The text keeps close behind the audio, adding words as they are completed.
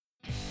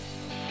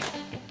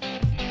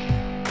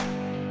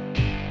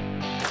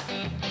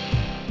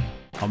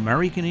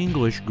American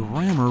English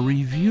Grammar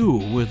Review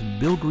with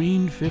Bill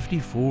Green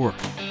 54.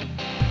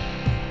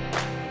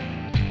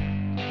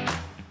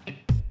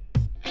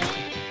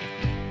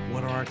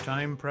 What are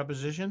time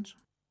prepositions?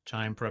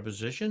 Time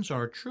prepositions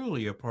are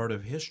truly a part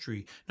of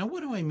history. Now,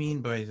 what do I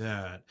mean by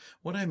that?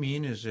 What I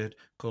mean is that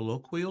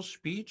colloquial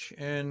speech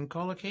and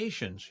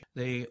collocations,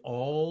 they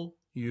all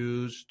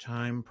use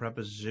time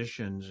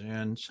prepositions,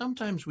 and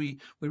sometimes we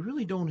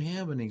really don't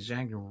have an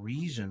exact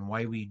reason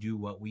why we do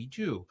what we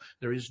do.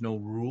 There is no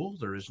rule,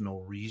 there is no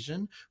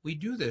reason. We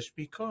do this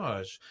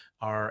because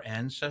our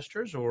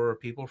ancestors or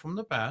people from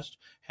the past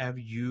have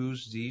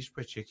used these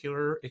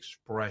particular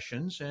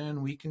expressions,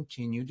 and we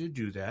continue to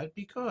do that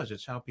because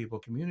it's how people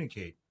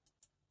communicate.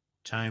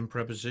 Time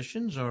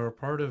prepositions are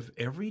part of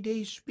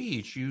everyday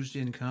speech used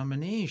in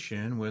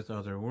combination with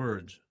other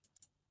words.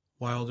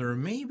 While there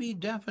may be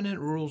definite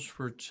rules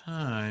for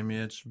time,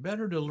 it's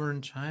better to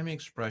learn time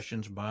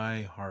expressions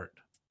by heart.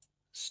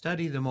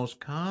 Study the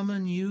most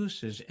common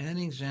uses and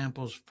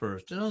examples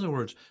first. In other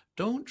words,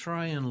 don't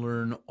try and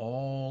learn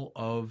all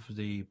of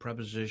the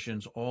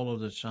prepositions, all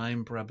of the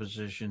time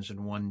prepositions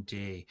in one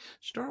day.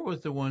 Start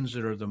with the ones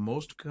that are the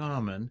most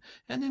common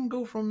and then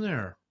go from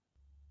there.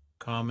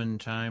 Common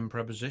time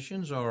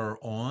prepositions are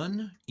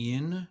on,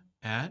 in,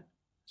 at,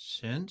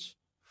 since,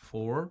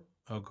 for,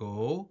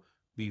 ago,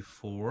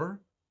 before,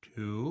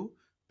 to,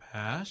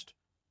 past,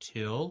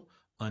 till,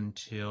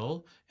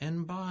 until,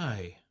 and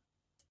by.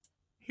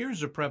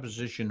 Here's a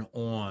preposition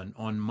on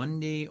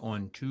Monday,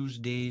 on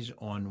Tuesdays,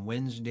 on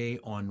Wednesday,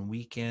 on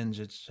weekends,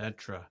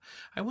 etc.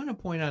 I want to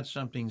point out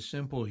something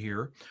simple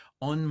here.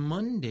 On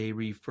Monday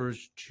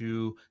refers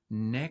to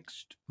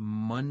next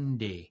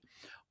Monday.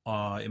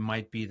 It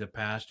might be the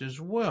past as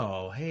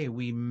well. Hey,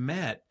 we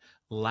met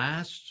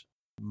last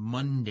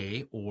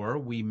Monday, or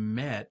we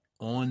met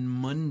on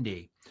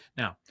Monday.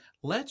 Now,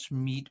 let's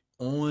meet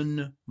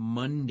on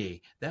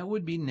Monday. That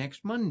would be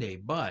next Monday.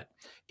 But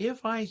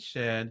if I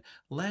said,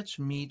 let's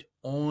meet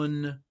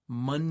on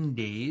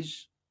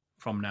Mondays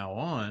from now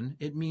on,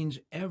 it means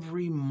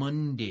every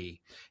Monday.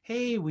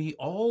 Hey, we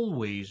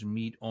always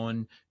meet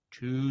on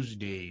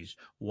Tuesdays.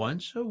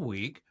 Once a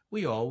week,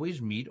 we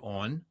always meet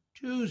on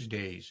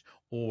Tuesdays.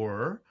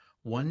 Or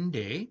one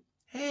day,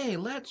 hey,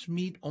 let's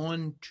meet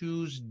on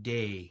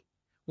Tuesday.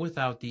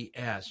 Without the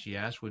S,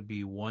 yes, would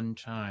be one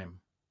time.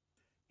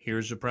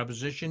 Here's a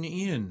preposition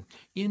in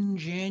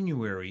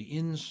January,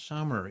 in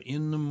summer,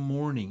 in the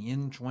morning,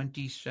 in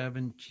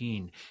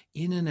 2017,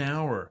 in an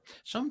hour.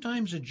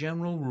 Sometimes the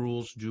general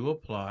rules do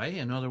apply.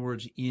 In other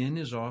words, in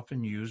is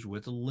often used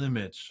with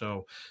limits.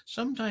 So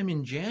sometime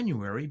in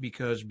January,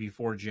 because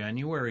before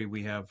January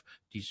we have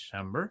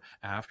December,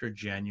 after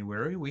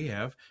January we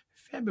have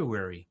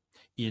February.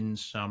 In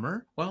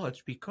summer, well,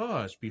 it's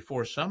because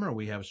before summer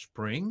we have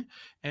spring,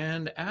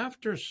 and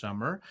after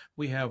summer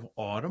we have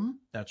autumn,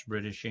 that's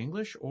British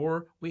English,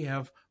 or we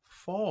have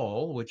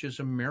fall, which is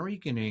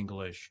American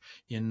English.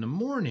 In the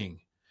morning,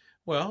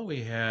 well,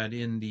 we had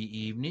in the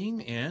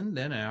evening, and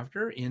then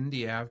after in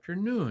the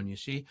afternoon, you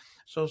see.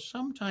 So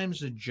sometimes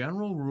the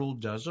general rule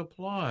does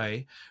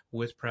apply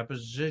with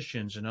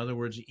prepositions. In other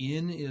words,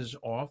 in is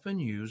often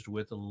used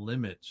with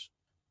limits.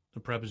 The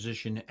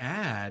preposition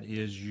at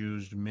is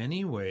used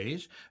many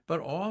ways, but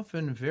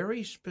often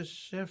very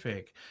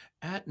specific.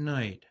 At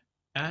night,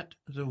 at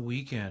the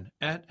weekend,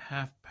 at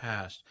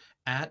past,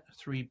 at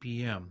 3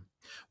 p.m.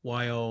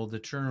 While the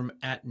term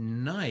at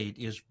night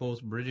is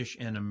both British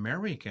and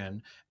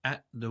American,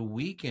 at the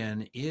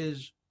weekend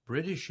is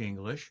British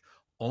English.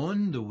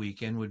 On the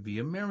weekend would be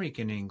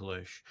American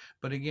English.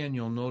 But again,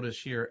 you'll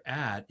notice here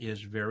at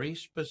is very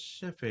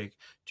specific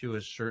to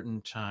a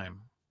certain time.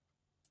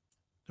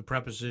 The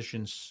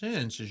preposition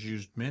since is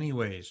used many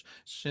ways.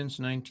 Since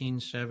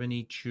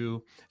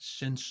 1972,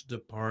 since the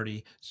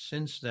party,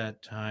 since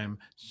that time,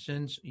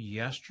 since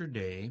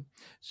yesterday.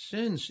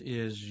 Since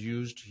is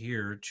used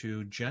here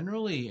to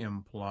generally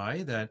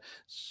imply that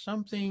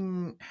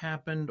something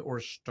happened or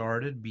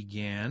started,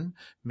 began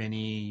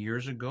many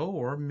years ago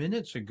or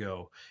minutes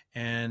ago,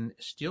 and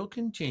still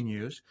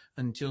continues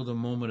until the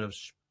moment of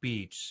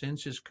speech.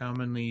 Since is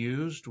commonly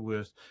used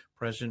with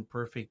present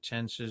perfect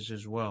tenses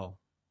as well.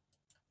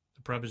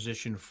 The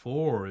preposition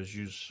for is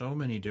used so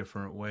many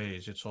different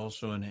ways. It's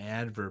also an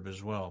adverb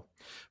as well.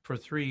 For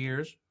 3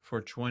 years, for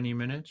 20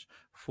 minutes,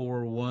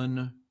 for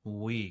 1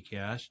 week,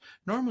 yes.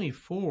 Normally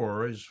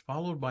for is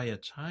followed by a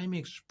time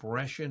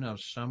expression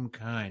of some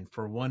kind.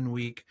 For 1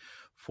 week,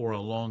 for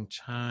a long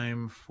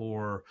time,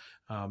 for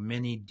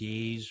many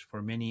days,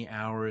 for many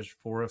hours,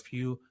 for a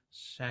few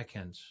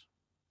seconds.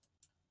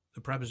 The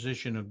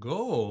preposition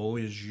ago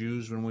is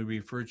used when we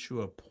refer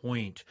to a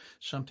point.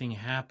 Something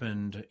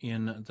happened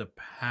in the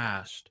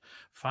past.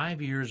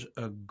 5 years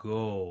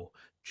ago,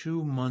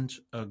 2 months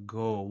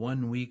ago,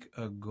 1 week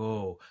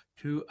ago,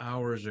 2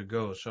 hours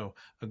ago. So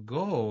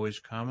ago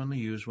is commonly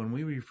used when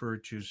we refer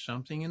to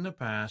something in the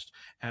past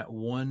at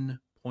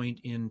one point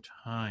in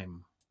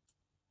time.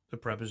 The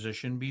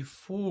preposition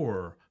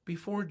before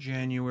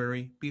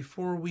January,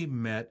 before we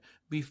met,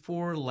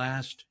 before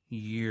last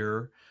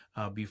year.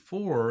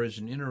 Before is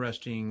an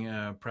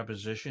interesting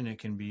preposition. It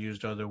can be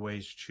used other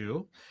ways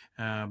too.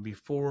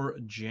 Before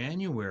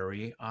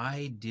January,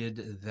 I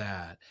did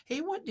that. Hey,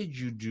 what did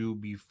you do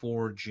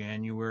before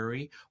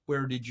January?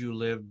 Where did you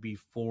live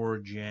before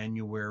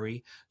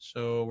January?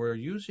 So we're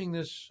using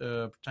this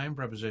time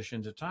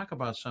preposition to talk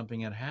about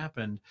something that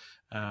happened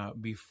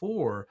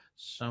before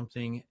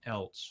something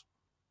else.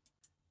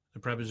 The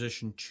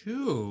preposition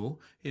to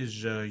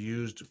is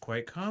used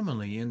quite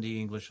commonly in the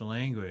English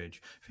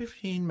language.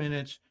 15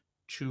 minutes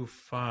to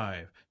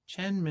 5,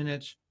 10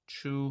 minutes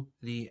to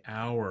the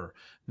hour.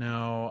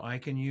 Now, I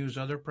can use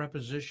other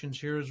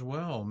prepositions here as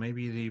well.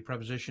 Maybe the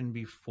preposition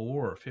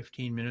before,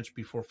 15 minutes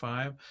before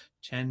 5,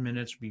 10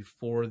 minutes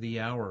before the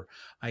hour.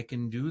 I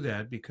can do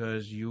that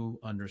because you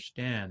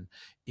understand.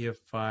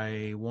 If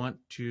I want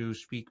to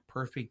speak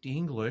perfect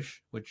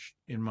English, which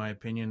in my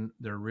opinion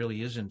there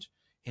really isn't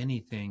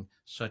anything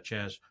such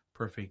as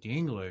perfect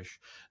English,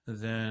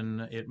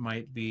 then it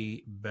might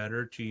be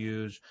better to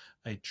use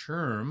a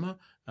term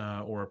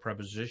or a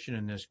preposition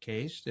in this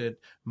case that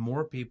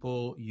more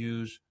people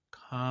use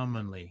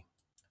commonly.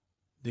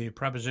 The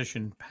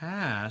preposition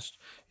past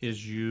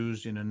is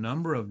used in a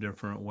number of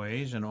different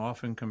ways and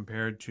often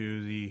compared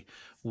to the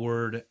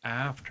word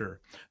after.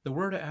 The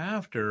word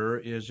after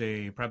is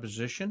a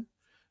preposition.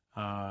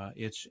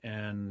 It's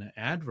an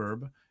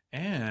adverb,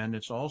 and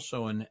it's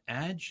also an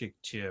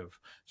adjective.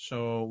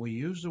 So we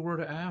use the word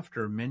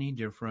after many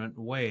different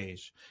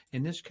ways.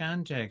 In this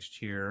context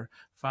here,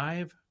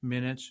 5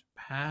 minutes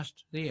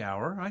past the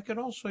hour. I could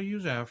also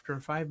use after,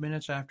 5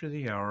 minutes after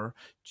the hour,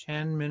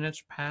 10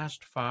 minutes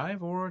past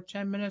 5, or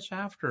 10 minutes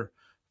after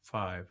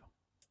 5.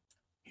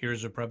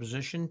 Here's a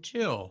preposition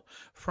till.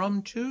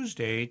 From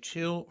Tuesday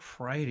till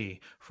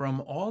Friday.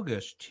 From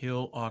August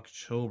till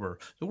October.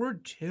 The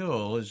word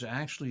till is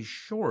actually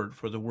short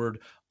for the word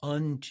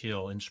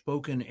until. In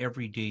spoken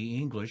everyday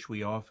English,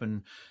 we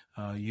often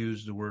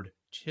use the word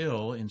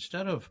till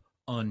instead of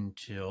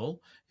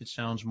until. It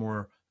sounds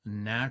more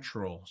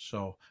natural.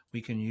 So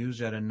we can use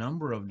that a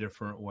number of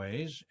different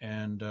ways.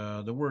 And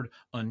the word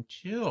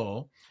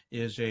until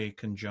is a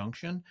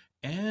conjunction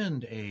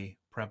and a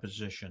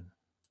preposition.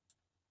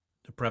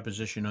 The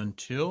preposition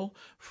until,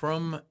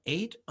 from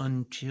 8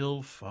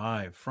 until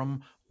 5,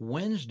 from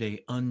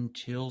Wednesday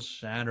until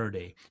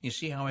Saturday. You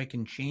see how I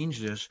can change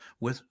this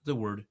with the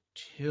word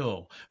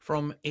till.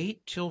 From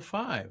 8 till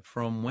 5,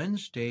 from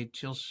Wednesday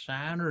till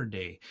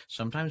Saturday.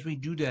 Sometimes we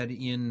do that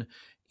in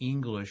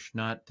English,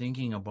 not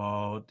thinking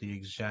about the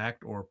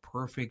exact or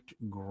perfect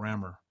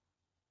grammar.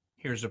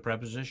 Here's the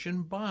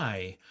preposition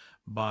by.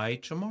 By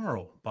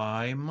tomorrow,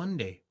 by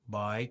Monday,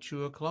 by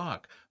 2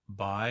 o'clock,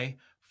 by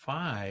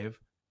 5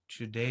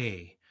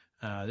 today.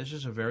 This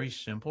is a very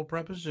simple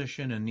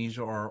preposition, and these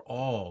are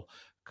all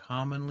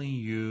commonly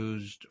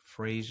used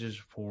phrases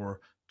for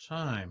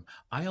time.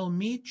 I'll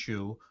meet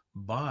you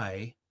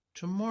by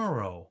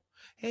tomorrow.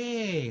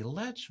 Hey,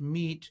 let's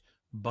meet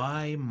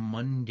by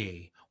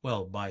Monday.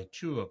 Well, by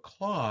 2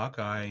 o'clock,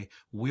 I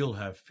will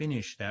have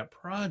finished that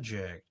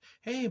project.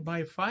 Hey,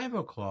 by 5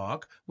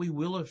 o'clock, we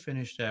will have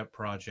finished that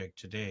project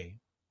today.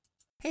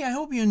 Hey, I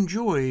hope you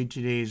enjoyed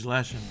today's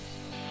lesson.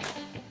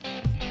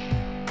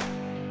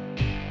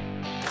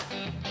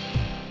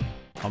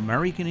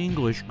 American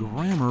English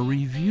Grammar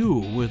Review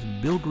with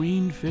Bill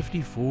Green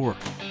 54.